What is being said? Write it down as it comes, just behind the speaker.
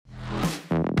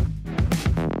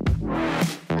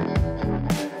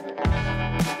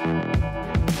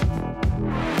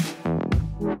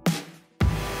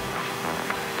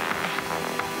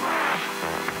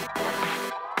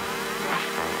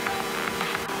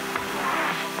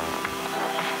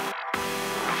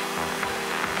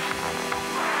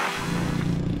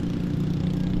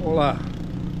Hola.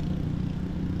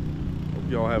 Hope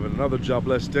y'all have another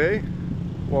jobless day.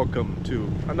 Welcome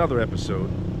to another episode.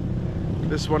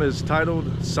 This one is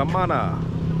titled Samana,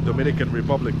 Dominican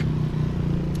Republic.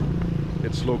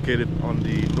 It's located on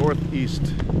the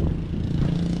northeast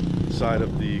side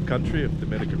of the country of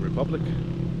Dominican Republic.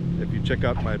 If you check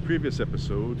out my previous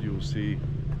episode, you'll see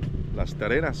Las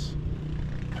Terrenas,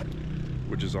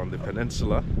 which is on the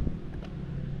peninsula.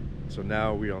 So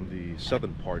now we're on the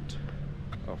southern part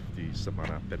of the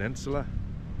Samana Peninsula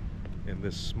in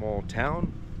this small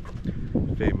town,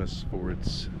 famous for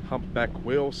its humpback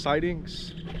whale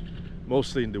sightings,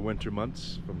 mostly in the winter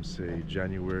months from say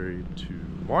January to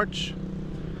March.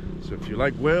 So if you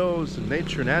like whales and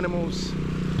nature and animals,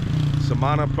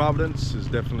 Samana Providence is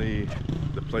definitely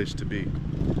the place to be.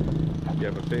 You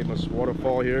have a famous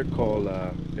waterfall here called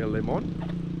El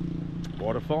Limon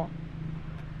waterfall.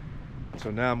 So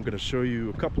now I'm going to show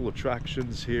you a couple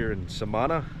attractions here in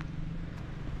Samana,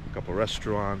 a couple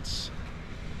restaurants.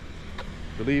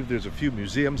 I believe there's a few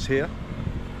museums here.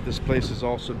 This place is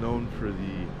also known for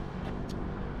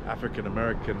the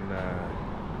African-American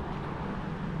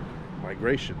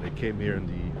migration. They came here in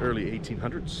the early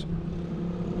 1800s,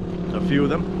 a few of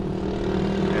them,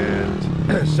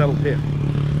 and settled here.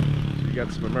 So you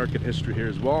got some American history here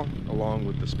as well, along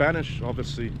with the Spanish,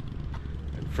 obviously,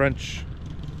 and French,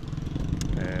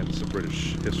 and some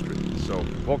British history. So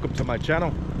welcome to my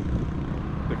channel.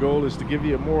 The goal is to give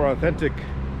you a more authentic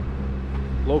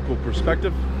local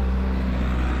perspective,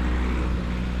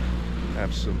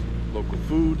 have some local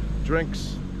food,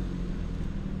 drinks,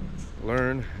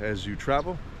 learn as you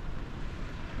travel,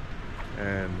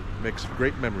 and make some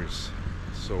great memories.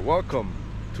 So welcome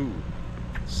to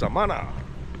Samana,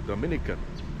 Dominican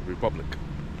Republic.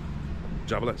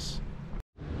 God bless.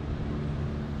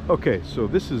 Okay, so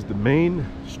this is the main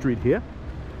street here.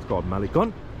 It's called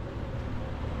Malecon,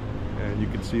 and you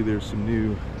can see there's some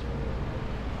new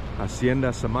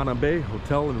Hacienda Samana Bay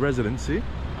hotel and residency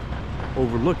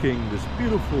overlooking this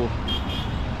beautiful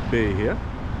bay here.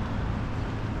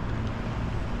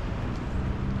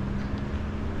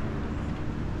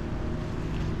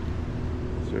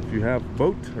 So if you have a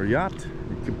boat or yacht,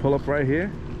 you can pull up right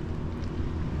here.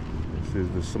 This is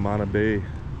the Samana Bay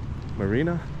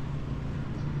Marina.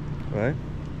 Right,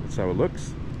 that's how it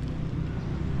looks.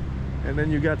 And then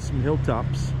you got some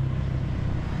hilltops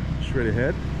straight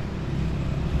ahead.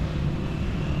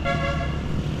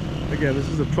 Again, this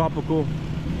is a tropical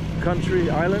country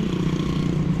island,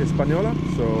 Española,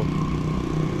 so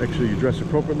make sure you dress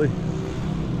appropriately.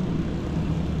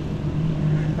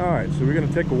 Alright, so we're going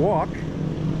to take a walk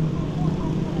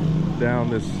down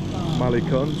this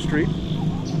Malecon street.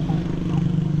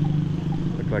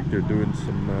 Like they're doing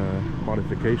some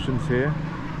modifications here.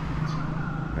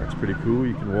 That's pretty cool.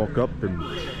 You can walk up and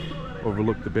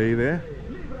overlook the bay there.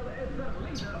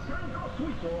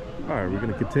 Alright, we're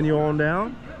going to continue on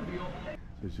down.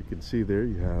 As you can see there,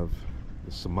 you have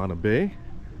the Samana Bay,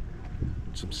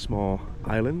 some small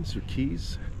islands or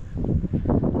keys,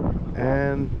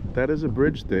 and that is a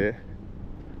bridge there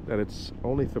that it's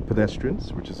only for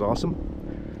pedestrians, which is awesome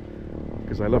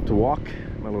because I love to walk.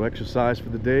 My little exercise for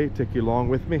the day, take you along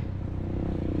with me.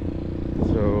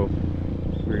 So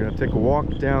we're going to take a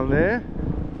walk down there,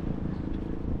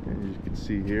 and as you can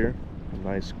see here, a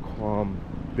nice calm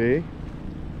bay,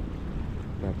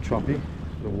 not choppy,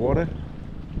 the water,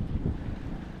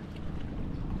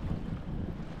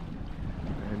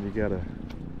 and you got a,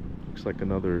 looks like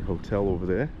another hotel over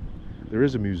there. There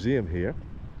is a museum here.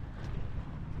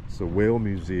 It's a whale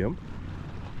museum.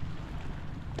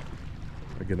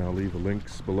 Again, I'll leave the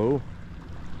links below,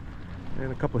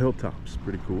 and a couple hilltops,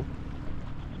 pretty cool.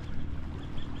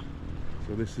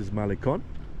 So this is Malecon,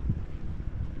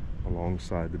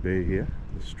 alongside the bay here,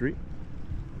 the street.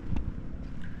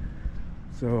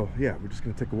 So yeah, we're just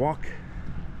gonna take a walk.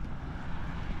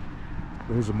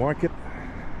 There's a market,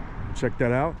 check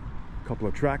that out. A couple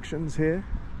attractions here,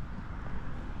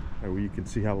 where you can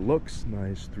see how it looks.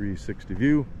 Nice 360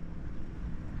 view.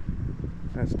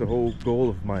 That's the whole goal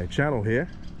of my channel here.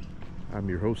 I'm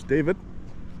your host, David.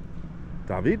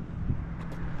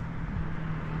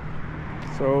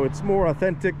 So it's more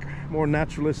authentic, more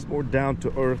naturalist, more down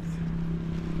to earth.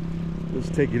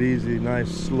 Just take it easy, nice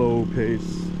slow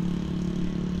pace.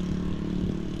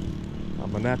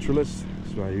 I'm a naturalist,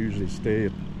 so I usually stay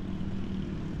at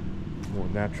more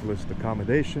naturalist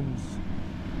accommodations.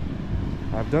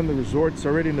 I've done the resorts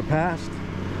already in the past.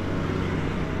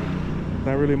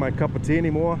 Not really my cup of tea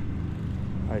anymore.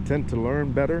 I tend to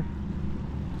learn better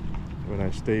when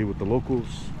I stay with the locals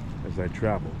as I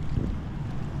travel.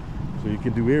 So you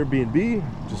can do Airbnb,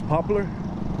 which is popular.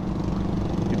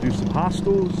 You can do some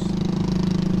hostels.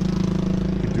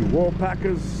 You can do wall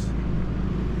packers.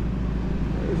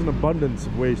 There's an abundance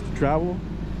of ways to travel,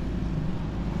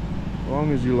 as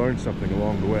long as you learn something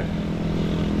along the way.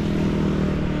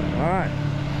 All right,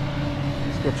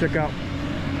 let's go check out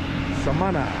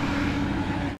Samana.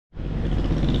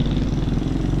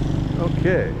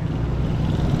 Okay,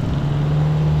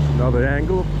 it's another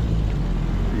angle,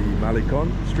 the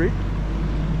Malecon street.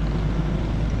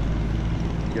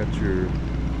 You got your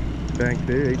bank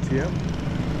there, ATM.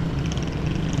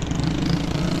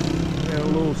 And a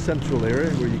little central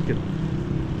area where you can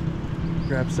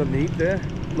grab something to eat there,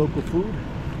 local food.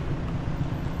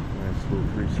 Nice little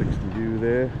 360 view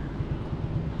there.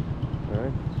 All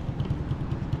right.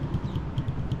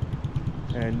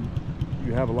 And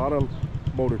you have a lot of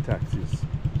motor taxis.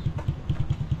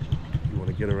 You want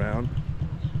to get around.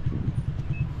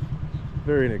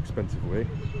 Very inexpensive way.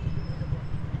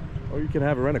 Or you can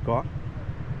have a rent-a-car.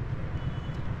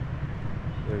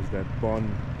 There's that Bon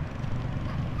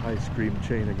ice cream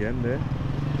chain again there.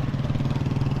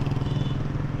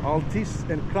 Altis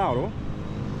and Claro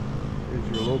is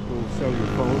your local cellular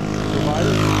phone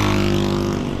provider.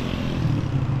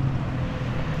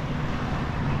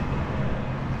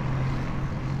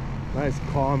 Nice,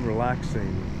 calm,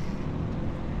 relaxing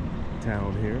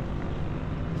town here.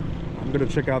 I'm gonna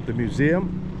check out the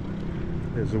museum.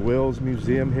 There's a Whales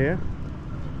Museum here.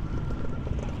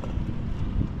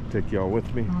 Take y'all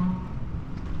with me.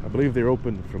 I believe they're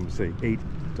open from, say, 8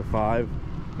 to 5,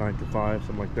 9 to 5,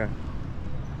 something like that.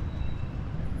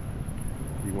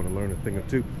 If you want to learn a thing or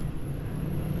two.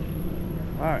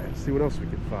 Alright, let's see what else we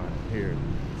can find here in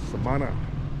Samana,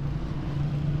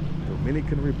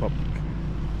 Dominican Republic.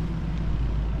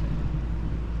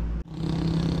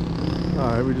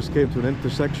 Alright, we just came to an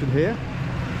intersection here.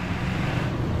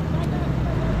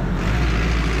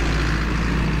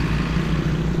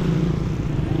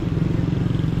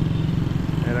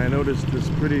 And I noticed this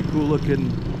pretty cool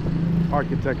looking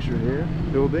architecture here,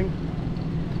 building.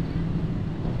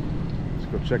 Let's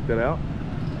go check that out.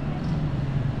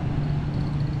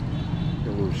 Got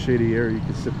a little shady area you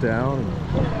can sit down and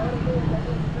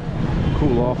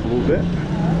cool off a little bit.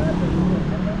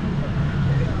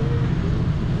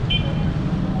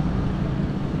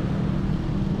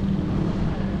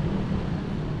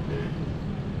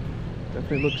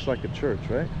 Definitely looks like a church,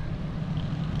 right?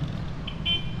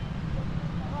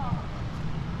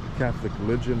 Catholic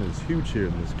religion is huge here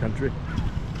in this country.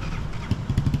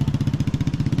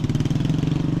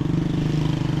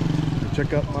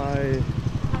 Check out my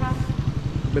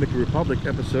Dominican Republic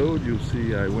episode. You'll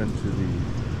see I went to the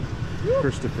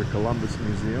Christopher Columbus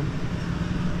Museum.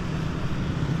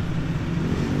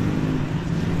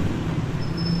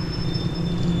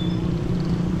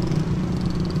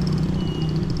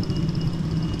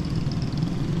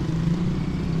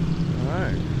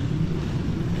 Alright.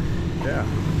 Yeah.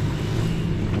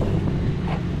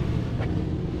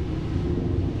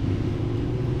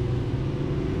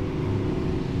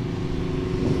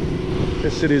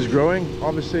 This city is growing,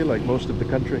 obviously, like most of the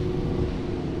country.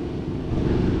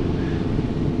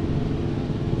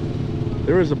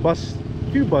 There is a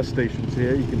few bus stations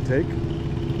here you can take.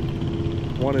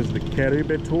 One is the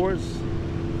Catedral tours.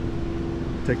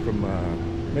 Take from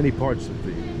many parts of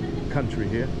the country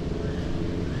here.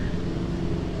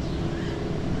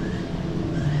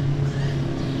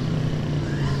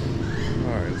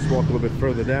 All right, let's walk a little bit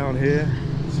further down here,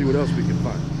 see what else we can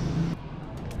find.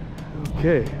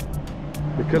 Okay.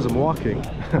 Because I'm walking,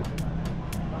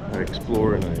 I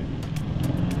explore and I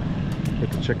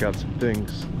get to check out some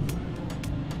things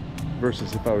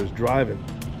versus if I was driving.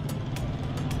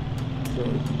 So,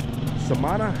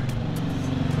 Samana,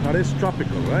 that is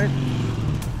tropical, right?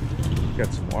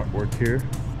 Got some artwork here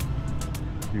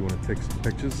if you want to take some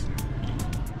pictures.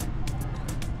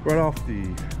 Right off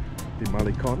the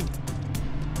Malecon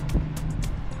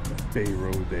Bay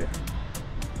Road there,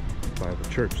 by the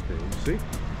church there, you see?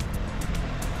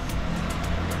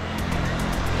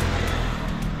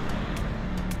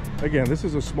 Again, this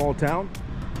is a small town.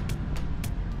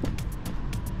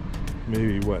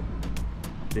 Maybe what,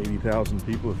 80,000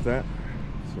 people, if that.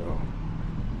 So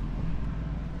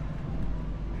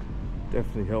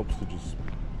definitely helps to just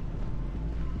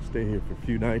stay here for a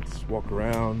few nights, walk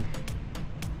around.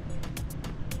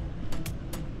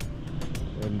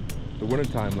 And the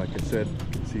wintertime, like I said, you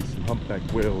can see some humpback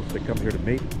whales. They come here to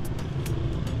mate.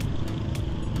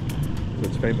 So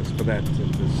it's famous for that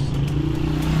in this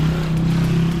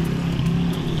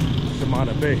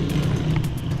Samana Bay.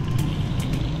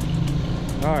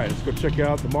 Alright, let's go check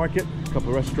out the market, a couple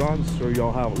of restaurants, show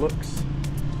y'all how it looks.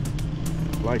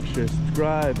 Like, share,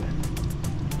 subscribe.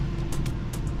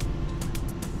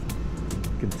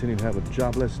 continue to have a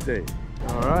jobless day.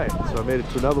 All right, so I made it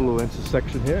to another little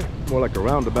intersection here, more like a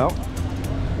roundabout.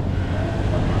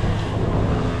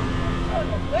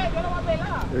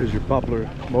 There's your popular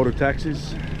motor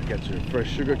taxis. Got your fresh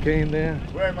sugar cane there.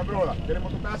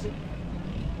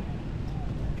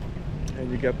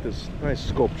 And you got this nice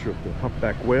sculpture of the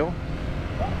humpback whale.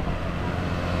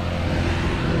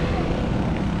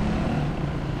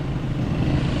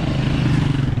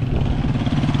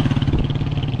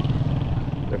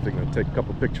 Definitely gonna take a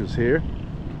couple pictures here.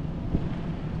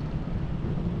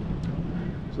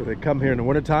 So they come here in the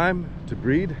wintertime to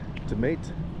breed, to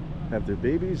mate, have their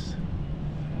babies.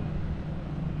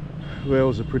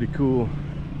 Whales are pretty cool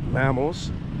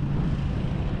mammals.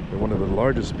 They're one of the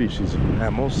largest species of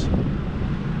mammals,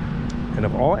 and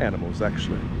of all animals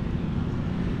actually.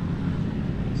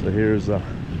 So here's a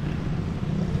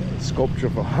sculpture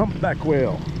of a humpback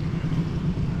whale.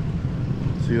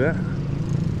 See that?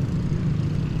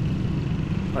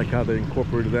 Like how they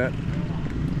incorporated that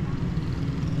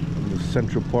in the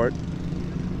central part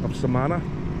of Samana.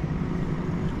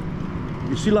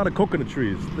 You see a lot of coconut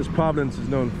trees. This province is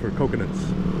known for coconuts.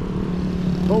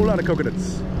 A whole lot of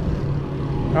coconuts.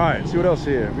 All right, see what else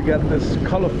here. We got this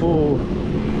colorful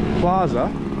plaza,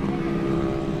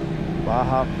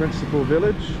 Baja Principal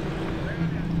Village.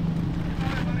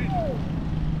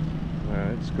 All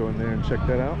right, let's go in there and check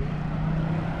that out.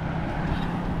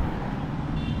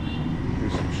 Do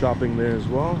some shopping there as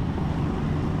well.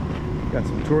 Got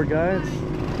some tour guides.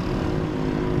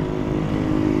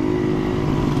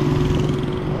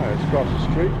 Let's cross the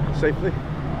street safely.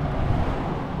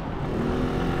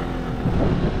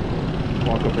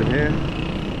 Walk up in here.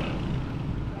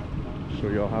 Show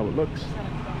y'all how it looks.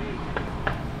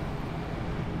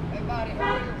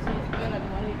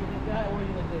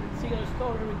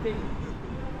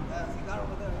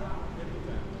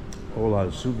 A whole lot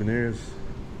of souvenirs.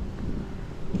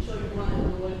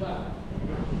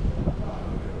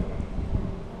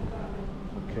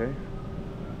 Okay.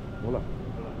 Voila.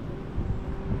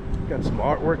 Got some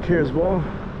artwork here as well.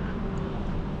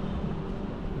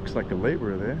 Looks like a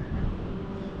laborer there.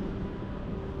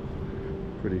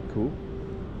 Pretty cool.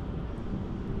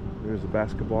 There's a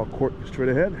basketball court straight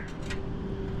ahead.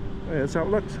 Hey, that's how it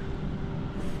looks.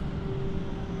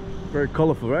 Very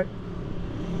colorful, right?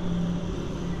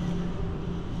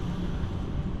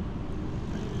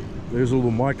 There's a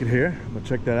little market here. I'm gonna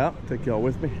check that out. Take y'all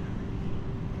with me.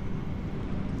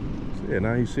 So yeah,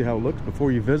 now you see how it looks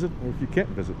before you visit, or if you can't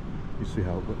visit. You see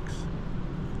how it looks.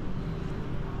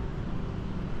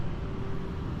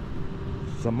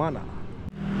 Samana.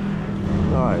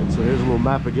 Alright, so here's a little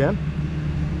map again.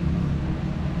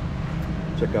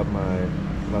 Check out my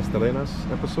Las Terrenas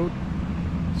episode.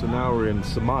 So now we're in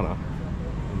Samana,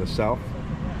 in the south,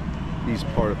 east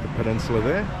part of the peninsula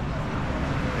there.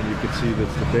 And you can see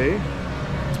that's the bay.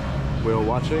 Whale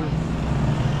watching.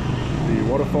 The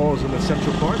waterfalls in the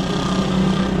central part.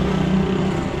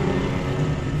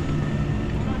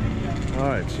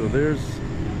 Alright, so there's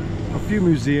a few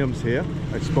museums here.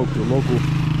 I spoke to a local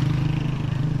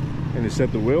and he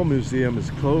said the whale museum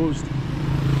is closed,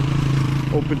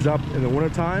 opens up in the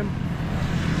wintertime.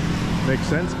 Makes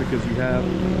sense because you have,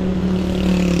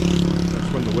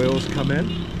 that's when the whales come in.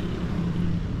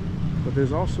 But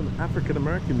there's also an African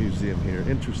American museum here,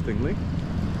 interestingly.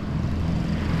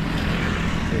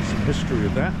 There's some history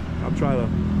of that. I'll try to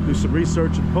do some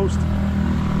research and post.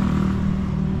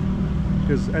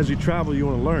 Because as you travel, you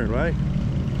want to learn, right?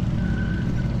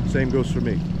 Same goes for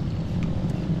me.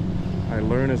 I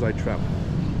learn as I travel.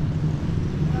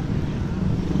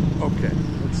 Okay,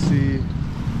 let's see.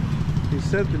 He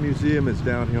said the museum is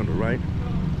down here on the right.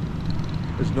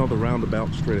 There's another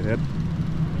roundabout straight ahead.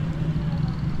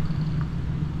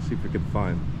 Let's see if we can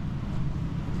find.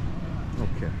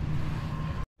 Okay.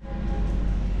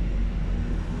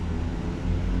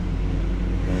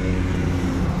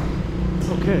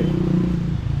 Okay.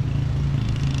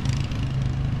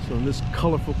 So in this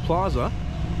colorful plaza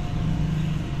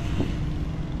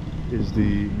is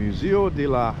the Museo de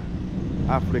la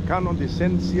Africano de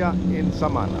Ciencia in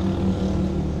Samana.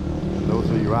 And those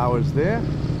are your hours there.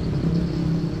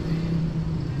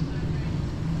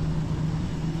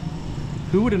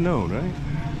 Who would have known, right?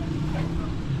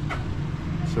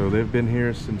 So they've been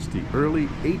here since the early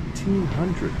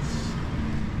 1800s.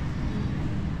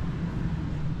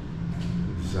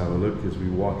 This is how we look as we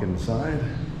walk inside.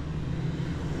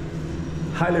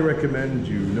 Highly recommend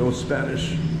you know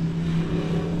Spanish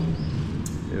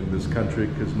in this country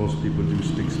because most people do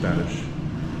speak Spanish.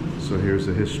 So here's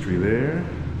the history there.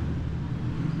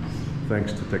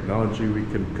 Thanks to technology we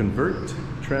can convert,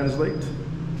 translate.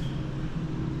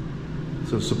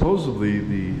 So supposedly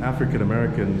the African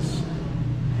Americans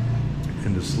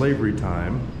in the slavery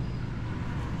time,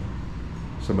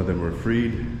 some of them were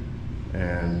freed,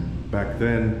 and back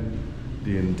then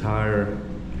the entire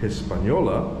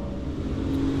Hispaniola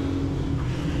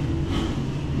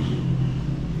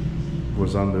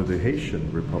was under the Haitian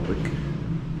Republic.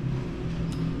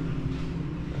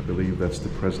 I believe that's the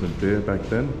president there back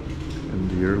then in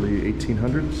the early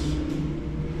 1800s.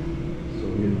 So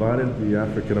he invited the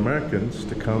African Americans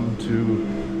to come to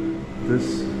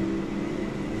this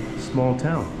small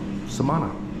town,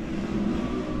 Samana.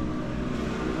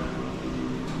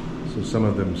 So some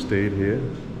of them stayed here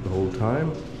the whole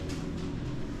time.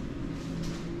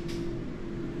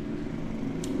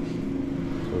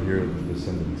 So here are the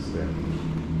descendants there.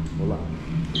 Hola.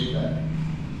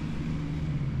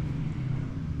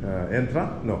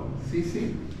 ¿Entra? No. Sí,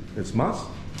 sí. ¿Es más?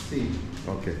 Sí.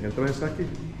 Ok. ¿Entra esta aquí?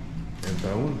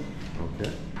 Entra uno. Ok.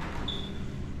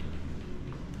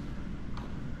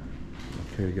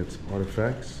 Ok, get some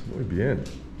artifacts. Muy bien.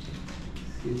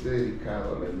 Sí, estoy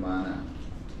dedicado a la hermana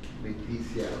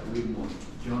Leticia Wilmot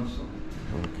Johnson.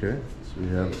 Okay, so we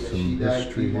have She some died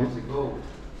history 3 here. months ago.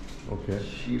 Okay.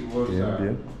 She was, Bien,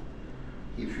 bien.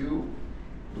 if you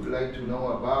would like to know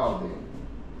about the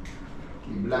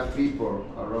black people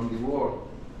around the world,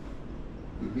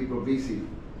 the people visit,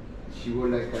 she was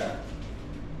like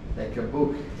a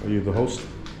book. Are you the host?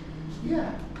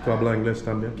 Yeah. ¿Tú hablas inglés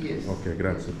también? Yes. Ok,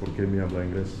 gracias. ¿Por qué me habla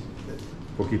inglés?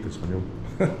 Poquito español.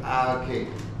 Okay.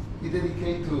 We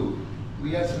dedicate to,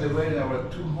 we are celebrating our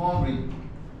 200th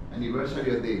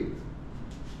anniversary of the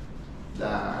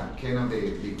kind of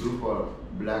the group of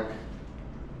black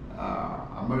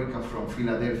Americans from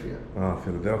Philadelphia. Ah,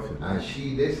 Philadelphia. And Nice.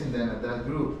 she descended of that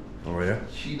group. Oh, yeah?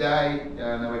 She died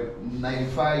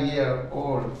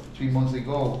 95-year-old 3 months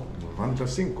ago.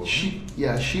 95. She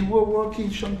was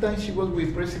working, sometimes she was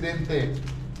with President Bill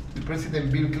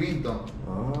Clinton,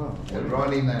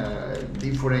 running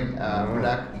different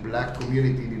black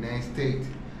community in the United States.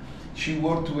 She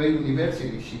worked to a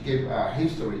university, she gave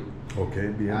history. Okay,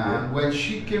 bien, And bien. when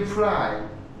she can fly,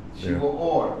 she Yeah. was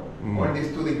all the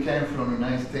students came from the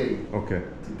United States Okay.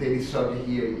 to take the subject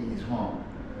here in his home.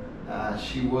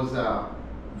 She was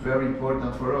very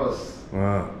important for us.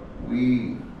 Ah,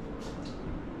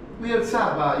 We are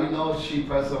sad, but you know, she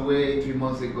passed away 3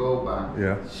 months ago, but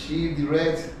Yeah. she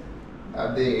directed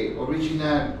the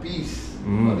original piece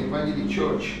of the Evangelical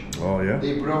Church. oh, yeah?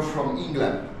 They brought from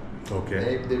England.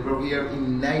 Okay. They brought here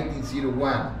in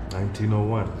 1901.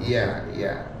 1901. Yeah.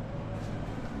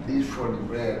 This for the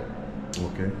bread.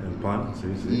 Okay, and pan,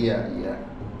 sí, sí. Yeah.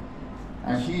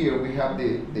 And here we have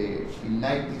the in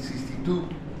 1962,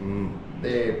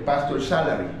 the pastor's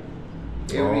salary.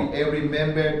 Every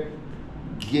member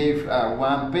gave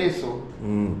 1 peso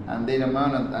and then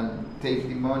amount and take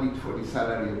the money for the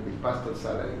salary of the pastor's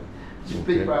salary. These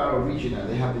paper are original.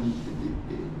 They have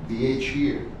the age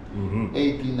here,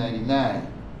 1899.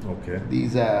 Okay.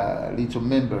 These are little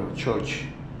member of church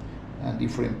and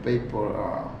different paper.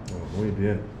 Oh, muy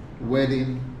bien.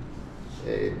 Wedding,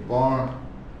 barn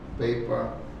paper.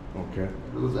 Okay.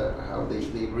 Those are how they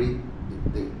read.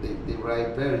 They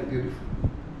write very beautiful.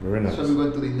 Very nice. So we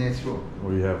go to the next room. Oh,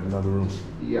 you have another room?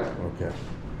 Yeah. Okay.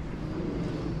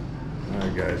 All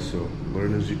right, guys, so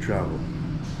learn as you travel.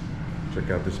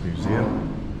 Check out this museum.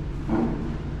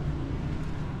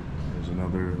 There's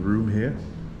another room here.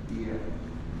 Yeah.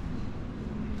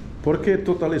 ¿Por qué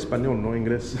total español, no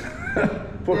inglés?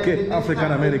 ¿Por qué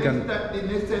African American? The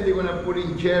next time they're gonna put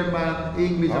in German,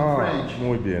 English, and French.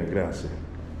 Muy bien, gracias.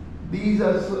 These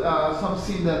are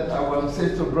something that our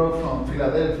ancestors brought from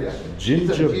Philadelphia.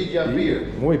 Ginger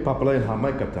beer. Muy popular en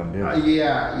Jamaica también.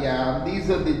 Yeah. These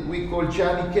are we call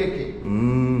Johnny Cake.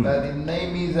 But the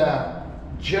name is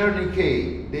Journey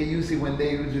Cake. They use it when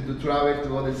they use it to travel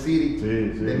to other cities.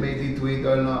 Sí. They make it to eat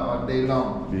all day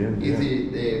long. Bien, It's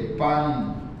bien. the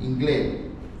pan inglés.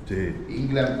 Sí.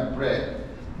 England bread.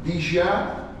 This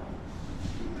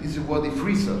is what the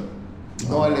freezer.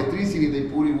 No electricity, they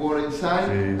put the water inside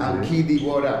and keep the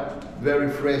water very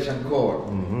fresh and cold.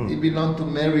 It belonged to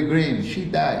Mary Green. She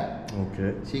died.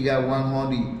 Okay. She got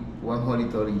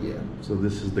 130 years. So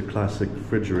this is the classic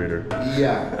refrigerator.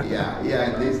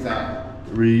 Yeah, in this time.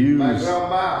 Reuse. My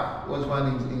grandma was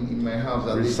one in my house.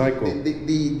 Recycle.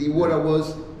 The water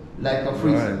was like a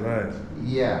freezer. Right.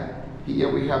 Yeah. Here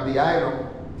we have the iron.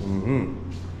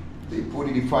 They put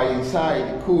the fire inside,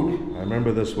 it cool. I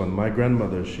remember this one. My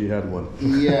grandmother, she had one.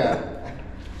 Yeah.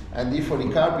 And this for the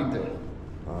carpenter.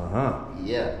 Uh-huh.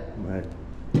 Yeah. Right.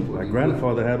 My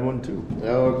grandfather had one too.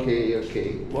 Okay,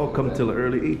 okay. Welcome till the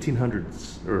early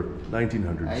 1800s or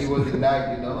 1900s. And it was the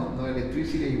light, you know, no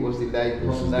electricity, it was the light.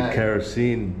 This is the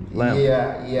kerosene lamp.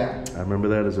 Yeah, yeah. I remember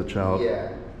that as a child.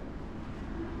 Yeah.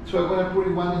 So I'm gonna put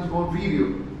in one small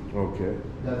video. Okay.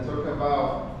 That talk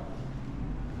about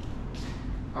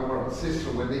our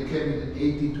ancestors when they came in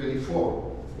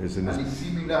 1824. Isn't and it? it's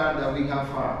similar that we have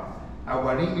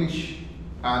our English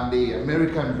and the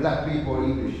American black people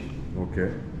English.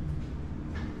 Okay.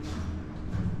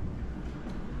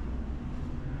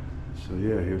 So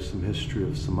yeah, here's some history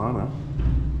of Samana.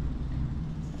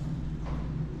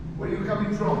 Where are you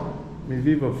coming from? Mi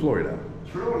vivo Florida.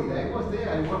 Florida. I was there.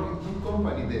 I worked in two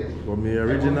companies there. Por mi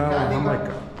original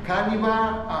Jamaica.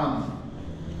 Carnival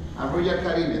and Royal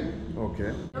Caribbean.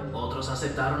 Okay. Otros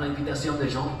aceptaron la invitación de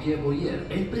Jean-Pierre Boyer,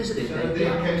 el presidente So haitiano,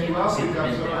 they quien came up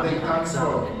recientemente because había they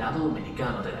anexado come el lado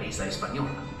dominicano de la isla española.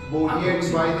 Boyer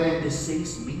Aproximadamente invited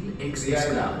 6.000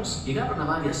 ex-esclavos llegaron a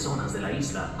varias zonas de la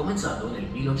isla, comenzando en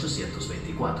el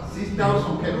 1824. 6,000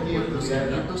 Los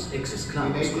 500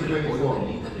 ex-esclavos con el apoyo del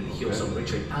líder religioso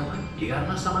Richard Allen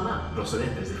llegaron a Samana,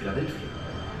 procedentes de Filadelfia.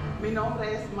 Mi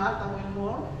nombre es Marta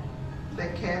Wilmore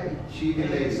de Kerry.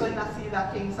 Soy nacida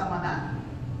aquí en Samana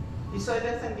y soy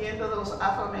descendiente de los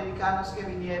afroamericanos que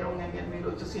vinieron en el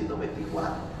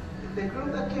 1824. The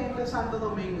group that came to Santo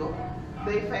Domingo,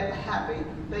 they felt happy,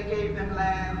 they gave them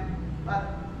land, but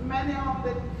many of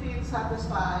them feel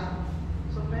satisfied,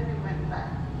 so many went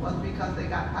back. Was because they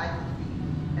got tired of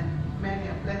feet, and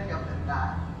plenty of them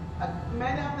died. But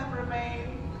many of them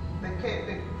remained.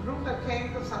 The group that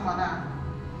came to Samana,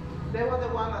 they were the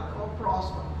one that all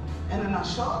prospered. And in a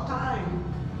short time,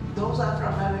 those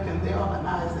Afro-Americans, they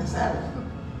organized themselves.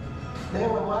 They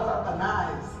were well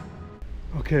organized.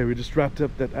 Okay, we just wrapped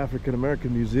up that African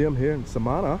American museum here in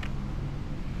Samana.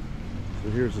 So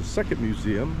here's a second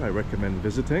museum I recommend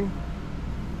visiting.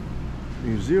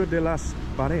 Museo de las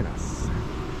Barenas.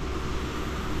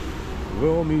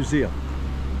 World Museum.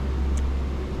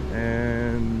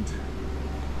 And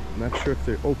I'm not sure if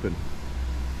they're open,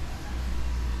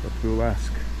 but we'll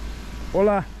ask.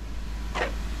 Hola.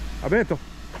 Abierto.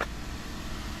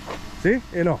 ¿Sí?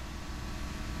 No.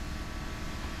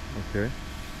 Okay.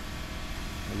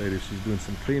 The lady, she's doing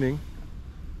some cleaning.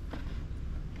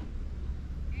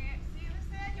 Si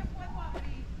desea yo puedo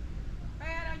abrir,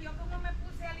 pero yo como me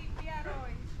puse a limpiar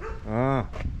hoy, Ah,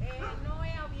 no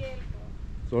he abierto.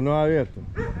 so no abierto.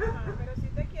 Ajá, pero si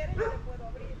usted quiere yo le puedo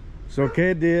abrir. So,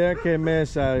 ¿qué día, qué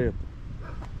mes abierto?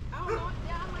 Ah, no,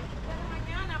 ya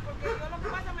mañana, porque yo lo que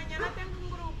pasa, mañana tengo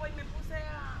un grupo y me puse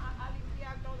a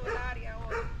limpiar todo el área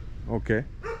hoy. Okay.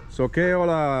 So, ¿qué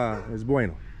hora es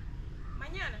bueno?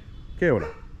 Mañana, ¿Qué hora?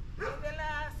 desde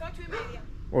las 8:30.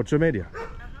 8:30.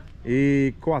 Ajá,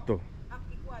 ¿Y cuatro?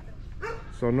 aquí 4.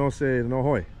 So, no sé, no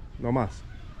hoy, no más.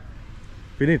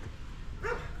 Finito.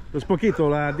 Pues poquito,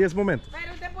 10 momentos.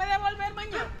 Pero usted puede volver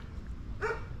mañana.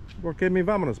 Porque me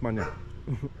vámonos mañana.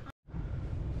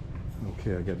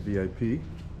 Okay, I got VIP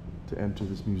to enter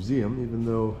this museum, even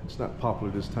though it's not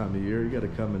popular this time of year. You got to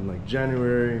come in like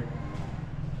January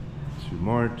to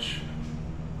March.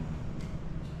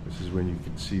 This is when you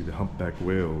can see the humpback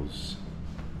whales.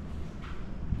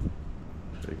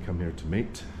 They come here to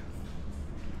mate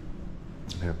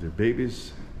and have their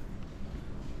babies.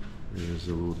 There's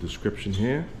a little description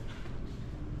here,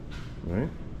 right?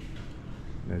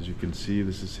 And as you can see,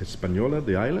 this is Hispaniola,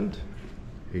 the island.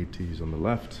 Haiti is on the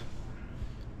left,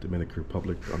 Dominican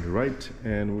Republic on the right,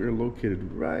 and we're located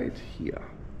right here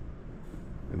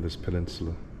in this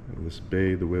peninsula. In this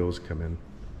bay, the whales come in.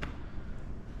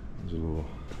 There's a little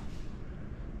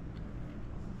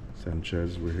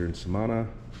Sanchez. We're here in Samana,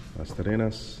 Las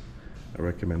Arenas. I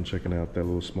recommend checking out that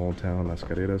little small town, Las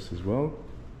Carreras, as well.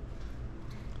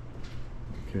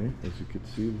 Okay, as you can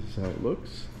see, this is how it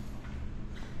looks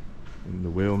in the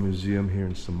Whale Museum here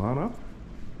in Samana.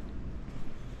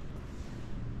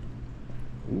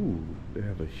 Ooh, they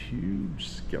have a huge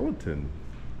skeleton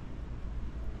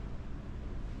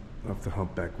of the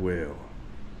humpback whale.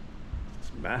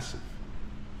 It's massive.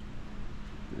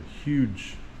 They're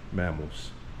huge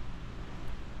mammals.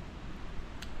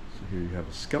 So here you have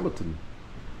a skeleton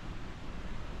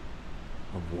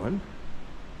of one.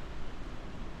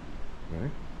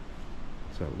 Right?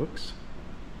 That's how it looks.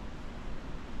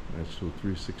 Nice little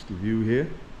 360 view here.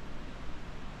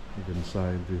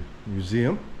 Inside the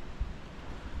museum.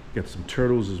 Got some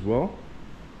turtles as well.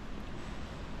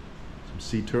 Some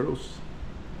sea turtles.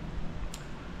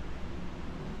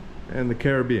 And the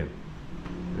Caribbean,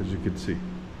 as you can see.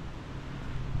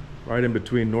 Right in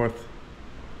between North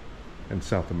and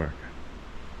South America.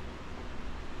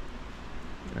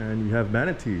 And you have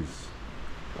manatees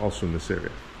also in this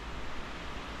area.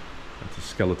 That's a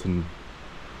skeleton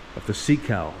of the sea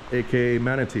cow, aka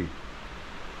manatee.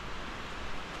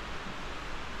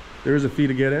 There is a fee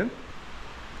to get in.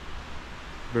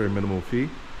 Very minimal fee.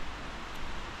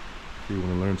 If you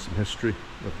want to learn some history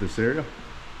of this area.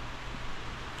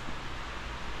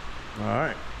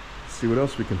 Alright, let's see what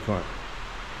else we can find.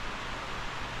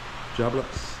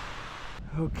 Jobless.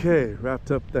 Okay,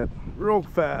 wrapped up that real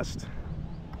fast.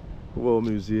 World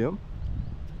Museum.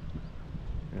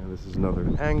 And this is another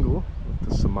angle of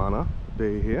the Samana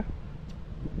Bay here.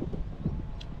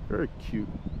 Very cute,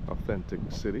 authentic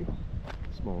city,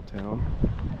 small town.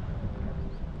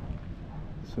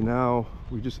 So now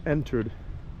we just entered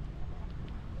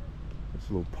this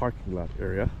little parking lot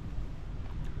area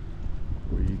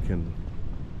where you can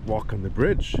walk on the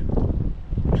bridge,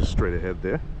 just straight ahead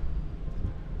there.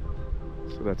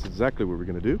 So that's exactly what we're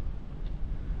gonna do.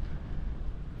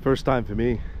 First time for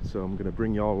me, so I'm gonna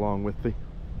bring y'all along with me.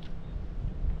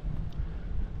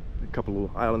 A couple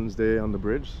of islands there on the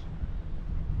bridge.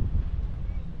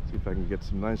 See if I can get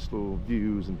some nice little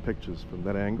views and pictures from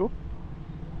that angle.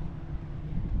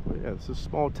 But yeah, this is a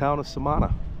small town of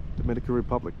Samana, Dominican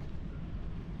Republic.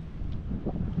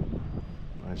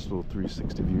 Nice little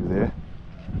 360 view there.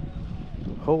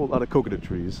 A whole lot of coconut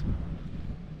trees.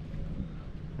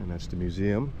 And that's the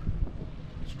museum,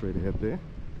 straight ahead there.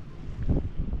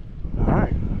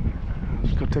 Alright,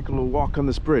 let's go take a little walk on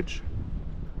this bridge.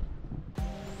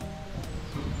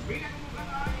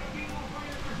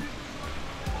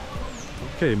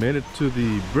 Okay, made it to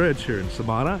the bridge here in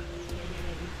Samana.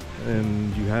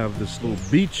 And you have this little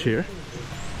beach here.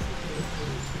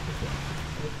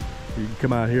 You can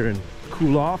come out here and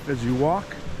cool off as you walk.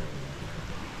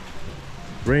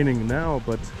 It's raining now,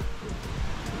 but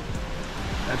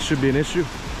that should be an issue.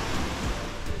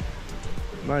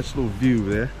 Nice little view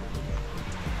there.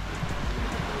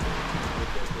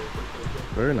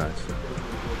 Very nice.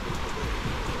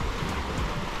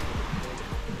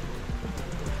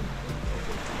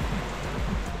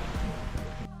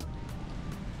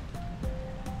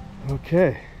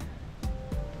 Okay.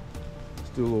 Let's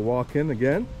do a little walk in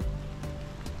again.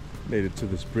 Made it to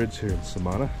this bridge here in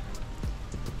Samana.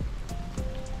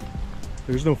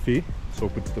 There's no fee. It's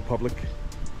open to the public.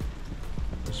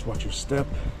 Just watch your step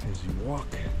as you walk.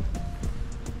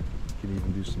 You can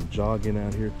even do some jogging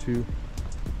out here too.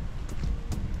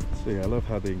 So yeah, I love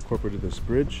how they incorporated this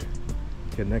bridge,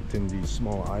 connecting these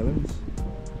small islands.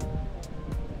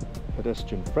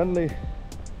 Pedestrian friendly,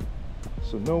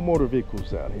 so no motor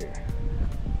vehicles out here.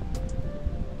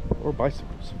 Or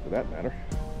bicycles for that matter.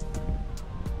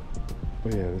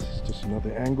 But yeah, this is just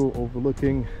another angle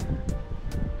overlooking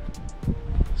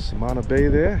Samana Bay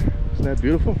there. Isn't that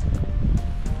beautiful?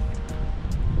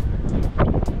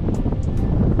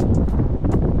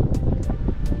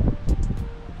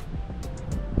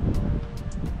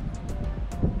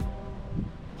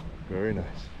 Very nice.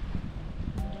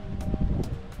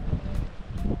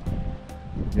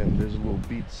 Again, there's a little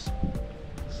beach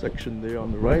section there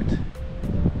on the right. A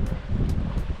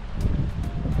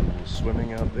little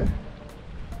swimming out there.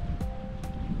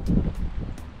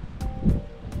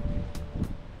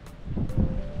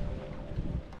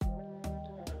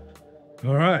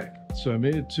 All right, so I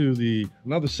made it to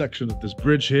another section of this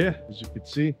bridge here, as you can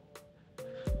see,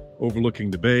 overlooking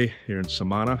the bay here in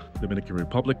Samana, Dominican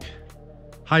Republic.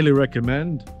 Highly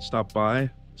recommend stop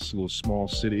by this little small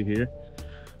city here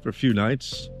for a few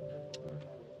nights,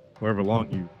 however long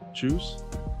you choose.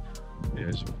 Yeah,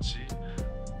 as you can see,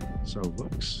 that's how it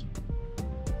looks.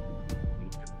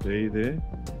 Look at the bay there.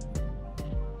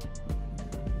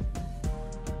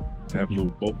 Have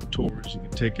little boat tours you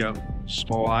can take out,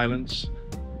 small islands.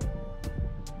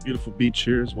 Beautiful beach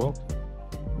here as well.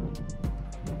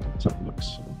 That's how it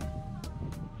looks.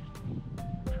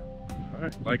 All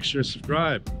right, like, share,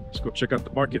 subscribe. Let's go check out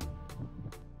the market.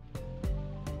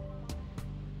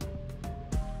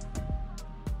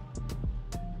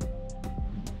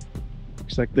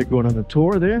 Looks like they're going on a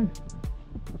tour there.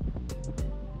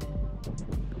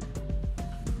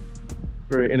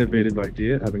 Very innovative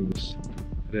idea, having this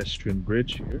pedestrian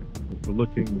bridge here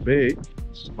overlooking the bay,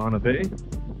 Samana Bay.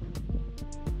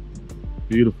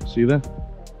 Beautiful, see that?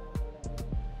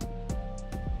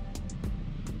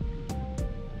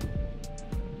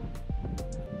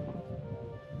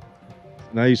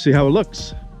 Now you see how it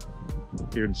looks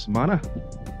here in Samana.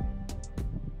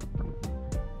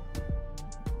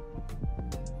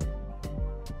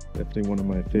 Definitely one of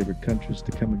my favorite countries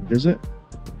to come and visit.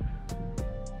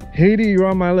 Haiti, you're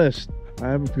on my list. I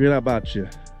haven't forgot about you.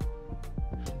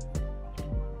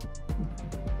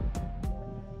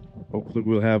 Hopefully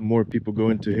we'll have more people go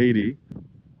into Haiti,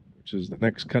 which which is the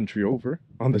next country over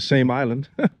on the same island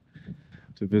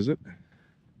to visit.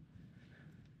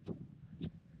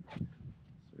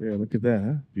 Yeah, look at that,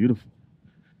 huh? Beautiful.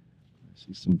 I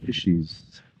see some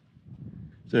fishies.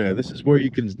 So yeah, this is where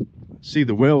you can see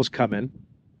the whales come in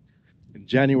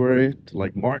January to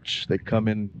like March. They come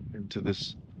into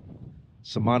this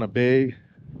Samana Bay.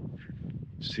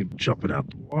 You see them jumping out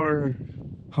the water.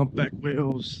 Humpback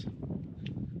whales.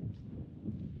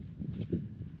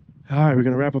 All right, we're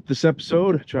gonna wrap up this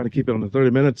episode. Try to keep it under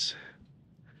 30 minutes.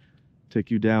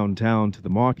 Take you downtown to the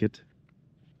market.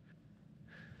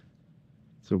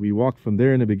 So we walked from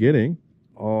there in the beginning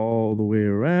all the way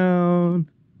around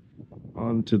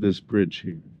onto this bridge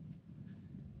here.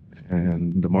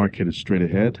 And the market is straight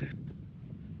ahead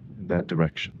in that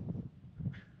direction.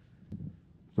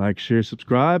 Like, share,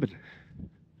 subscribe, and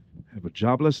have a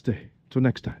jobless day. Till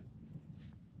next time.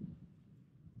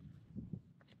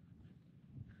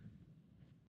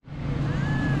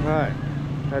 Alright,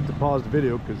 had to pause the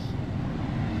video because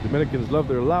Dominicans love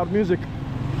their loud music.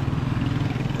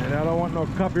 And I don't want no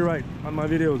copyright on my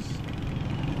videos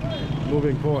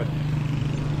moving forward.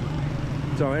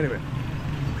 So anyway,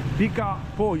 Pica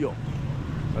Pollo.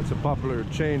 That's a popular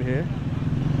chain here.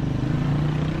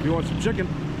 If you want some chicken,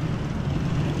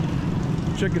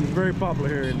 chicken's very popular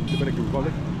here in Dominican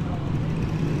Republic.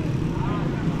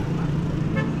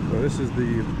 So this is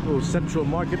the little central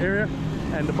market area,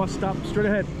 and the bus stop straight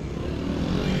ahead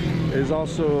is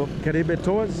also Caribe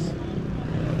Tours,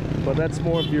 but that's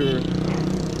more of your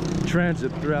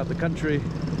transit throughout the country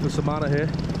to Samana here.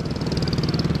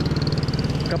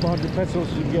 A couple hundred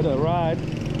pesos, you can get a ride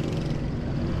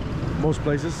most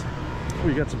places. Oh,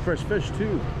 you got some fresh fish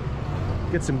too.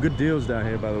 Get some good deals down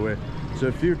here, by the way. So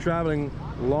if you're traveling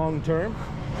long term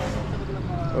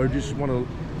or just want to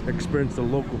experience the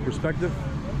local perspective,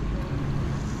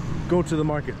 go to the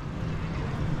market.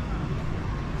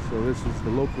 So this is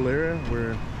the local area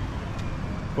where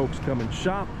folks come and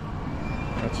shop.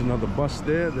 That's another bus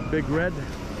there, the big red.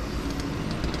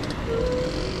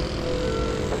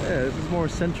 Yeah, this is more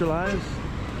centralized.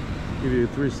 Give you a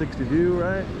 360 view,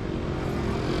 right?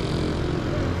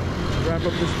 Wrap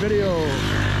up this video.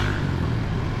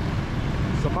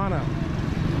 Samana.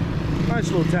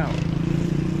 Nice little town.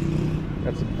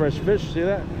 Got some fresh fish, see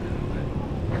that?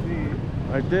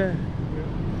 Right there.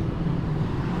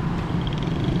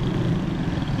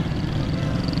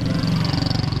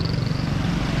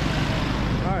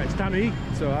 Alright, it's time to eat.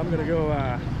 So I'm gonna go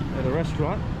at a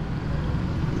restaurant.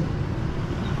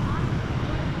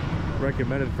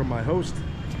 Recommended from my host.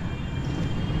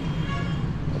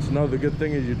 That's another good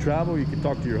thing as you travel. You can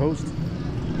talk to your host,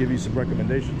 give you some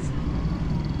recommendations.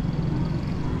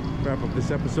 Wrap up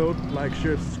this episode. Like,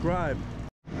 share, subscribe.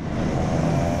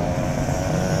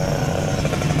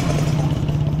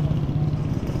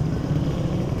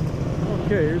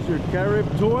 Okay, here's your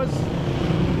Caribe Tours.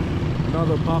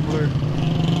 Another popular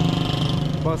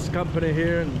bus company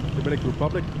here in the Dominican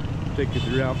Republic. Take you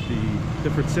throughout the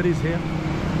different cities here.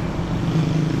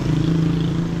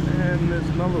 And there's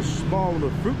another small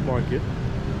little fruit market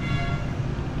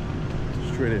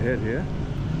straight ahead here.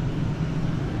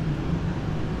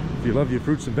 If you love your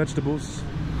fruits and vegetables,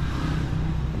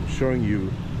 I'm showing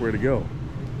you where to go.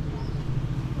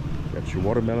 Got your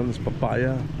watermelons,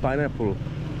 papaya, pineapple,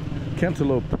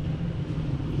 cantaloupe,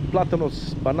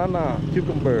 plátanos, banana,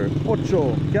 cucumber,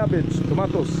 pocho, cabbage,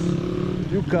 tomatoes,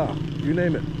 yuca, you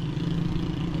name it.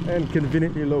 And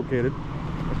conveniently located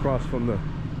across from the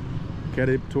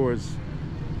Caribe Tours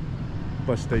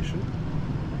bus station.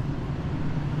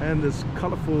 And this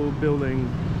colorful building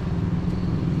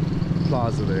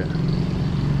plaza there.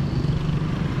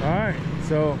 Alright,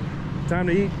 so time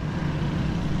to eat.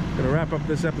 Gonna wrap up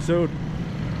this episode.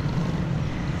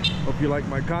 Hope you like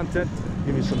my content.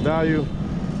 Give me some value.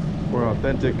 We're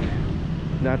authentic,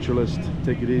 naturalist.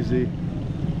 Take it easy.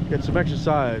 Get some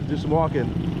exercise. Do some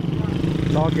walking.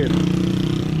 Talking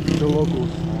to the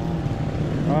locals.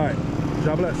 Alright,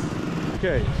 God bless.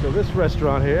 Okay, so this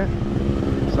restaurant here,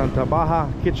 Santa Baja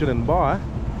Kitchen and Bar.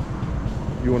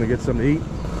 You want to get something to eat?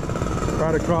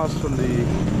 Right across from the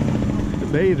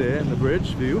bay there, and the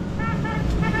bridge view.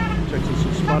 Check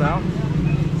this spot out.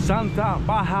 Santa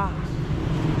Baja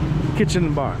Kitchen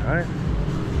and Bar, alright?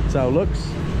 That's how it looks.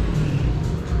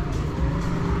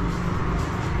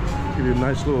 Give you a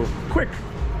nice little quick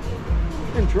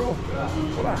intro.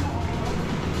 Voila.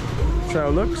 That's how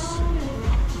it looks.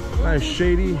 Nice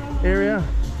shady area.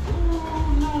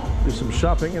 Do some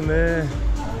shopping in there.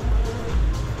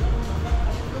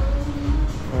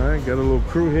 Alright, got a little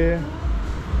crew here.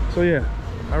 So yeah,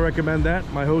 I recommend that.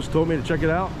 My host told me to check it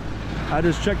out. I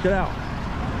just checked it out.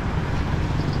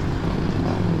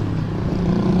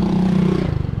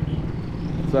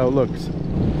 That's how it looks.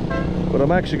 But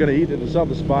I'm actually gonna eat at this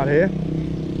other spot here,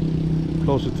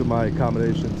 closer to my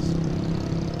accommodations.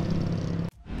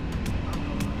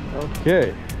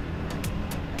 Okay.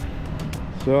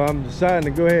 So I'm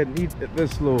deciding to go ahead and eat at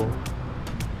this little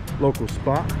local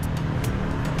spot.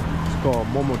 It's called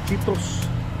Momochitos.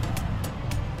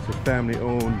 It's a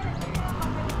family-owned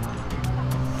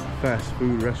fast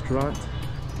food restaurant.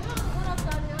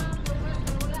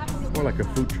 More like a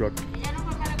food truck.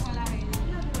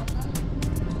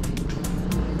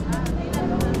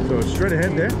 So it's straight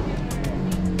ahead there.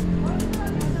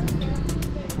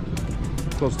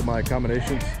 Close to my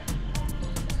accommodations.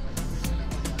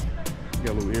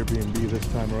 Got a little Airbnb this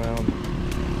time around.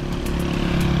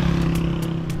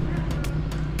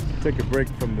 Take a break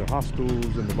from the hostels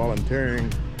and the volunteering.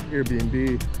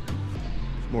 Airbnb, it's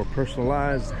more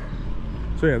personalized.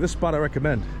 So yeah, this spot I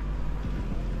recommend.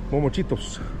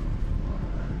 Momochitos.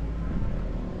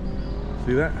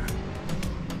 See that?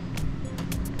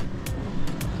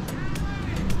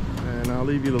 And I'll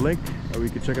leave you the link, or you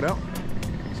can check it out.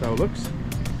 That's how it looks.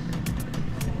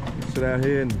 Sit out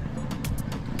here and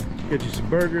get you some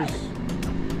burgers,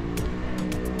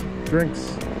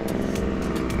 drinks.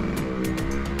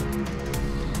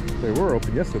 They were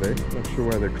open yesterday. Not sure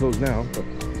why they're closed now, but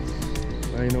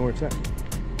now you know where it's at.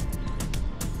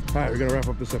 All right, we're gonna wrap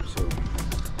up this episode.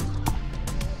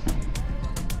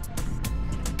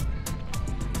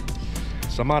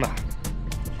 Samana.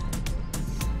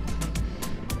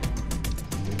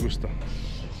 Me gusta.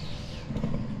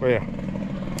 Oh yeah.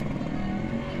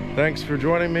 Thanks for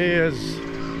joining me as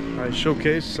I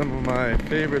showcase some of my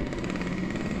favorite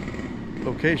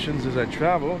locations as I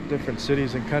travel, different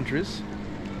cities and countries.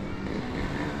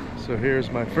 So here's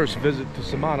my first visit to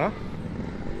Samana.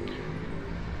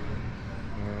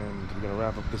 And we're gonna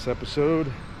wrap up this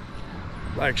episode.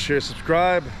 Like, share,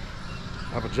 subscribe.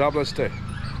 Have a jobless day.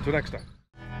 Until next time.